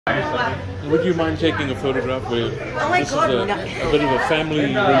Would you mind taking a photograph with? Oh my God! A bit of a family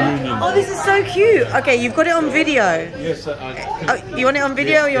reunion. Oh, this is so cute. Okay, you've got it on video. Yes, you want it on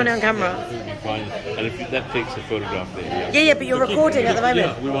video or you want it on camera? Fine. And if that takes a photograph there. Yeah, but you're recording at the moment.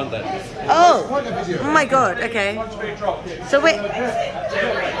 Yeah, we want that. Oh my God. Okay. So wait.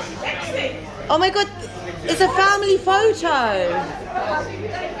 Oh my God! It's a family photo.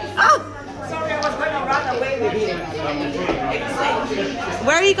 Oh.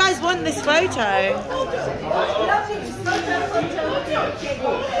 Where you guys want this photo?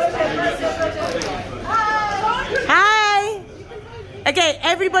 Hi! Okay,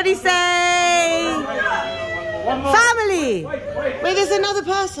 everybody say family! Wait, there's another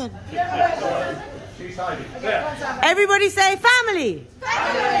person. Everybody say family!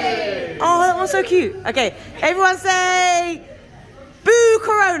 Oh, that one's so cute. Okay, everyone say boo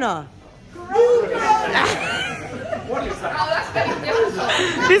Corona! What is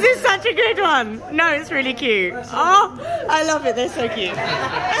that? This is such a good one. No, it's really cute. Oh, I love it. They're so cute.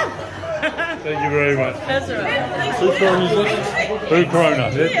 Thank you very much. That's all right. Whose phone is this? Boo Corona.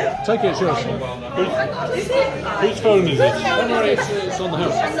 Yeah. Take it, it's yours. Whose phone is this? Don't worry, it's on the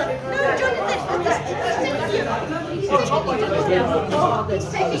house.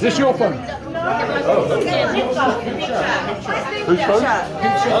 Is this your phone? Whose phone?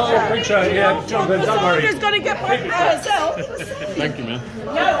 Oh, picture, yeah. John, don't worry. Just got to get my myself. Thank you, man.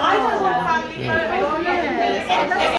 No, I don't want family.